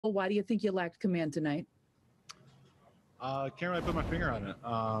Why do you think you lacked command tonight? Can't really put my finger on it.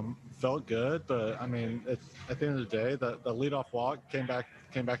 Felt good, but I mean, at the end of the day, the leadoff walk came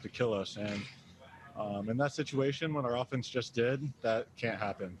back to kill us, and in that situation, when our offense just did, that can't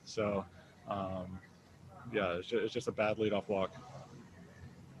happen. So, um, yeah, it's just a bad leadoff walk.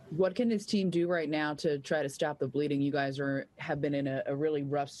 What can this team do right now to try to stop the bleeding? You guys have been in a really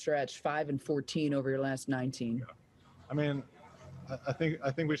rough stretch, 5-14 over your last 19. I mean, I think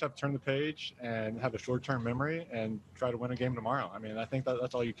we just have to turn the page and have a short-term memory and try to win a game tomorrow. I mean, I think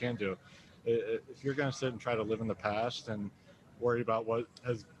that's all you can do. If you're going to sit and try to live in the past and worry about what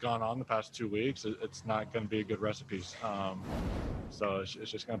has gone on the past 2 weeks, it's not going to be a good recipe. So it's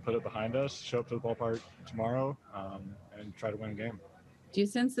just going to put it behind us, show up to the ballpark tomorrow, and try to win a game. Do you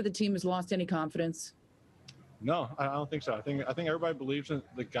sense that the team has lost any confidence? No, I don't think so. I think everybody believes in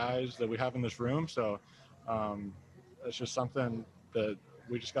the guys that we have in this room. So it's just something that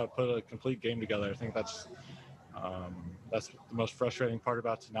we just got to put a complete game together. I think that's the most frustrating part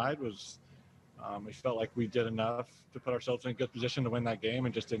about tonight was we felt like we did enough to put ourselves in a good position to win that game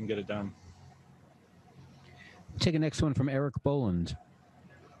and just didn't get it done. Take the next one from Eric Boland.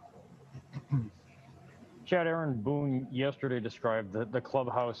 Chad, Aaron Boone yesterday described the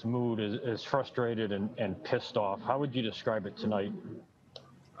clubhouse mood as frustrated and pissed off. How would you describe it tonight?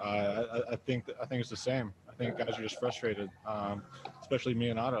 I think it's the same. I think guys are just frustrated, especially me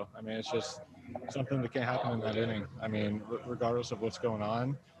and Otto. I mean, it's just something that can't happen in that inning. I mean, regardless of what's going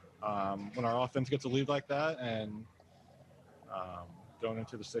on, when our offense gets a lead like that and going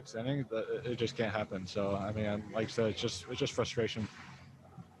into the sixth inning, it just can't happen. So, I mean, like I said, it's just frustration.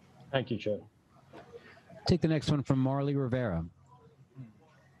 Thank you, Chad. Take the next one from Marley Rivera.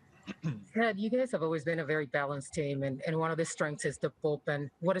 Ted, you guys have always been a very balanced team, and one of the strengths is the bullpen.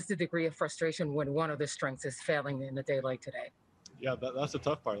 What is the degree of frustration when one of the strengths is failing in a day like today? Yeah, that's the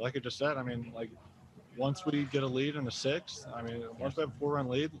tough part. Like I just said, I mean, like once we get a lead in the sixth, I mean, once we have a 4-run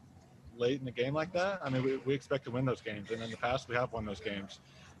lead late in the game like that, I mean, we expect to win those games. And in the past, we have won those games.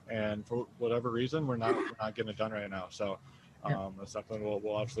 And for whatever reason, we're not getting it done right now. So that's something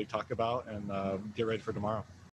we'll obviously talk about and get ready for tomorrow.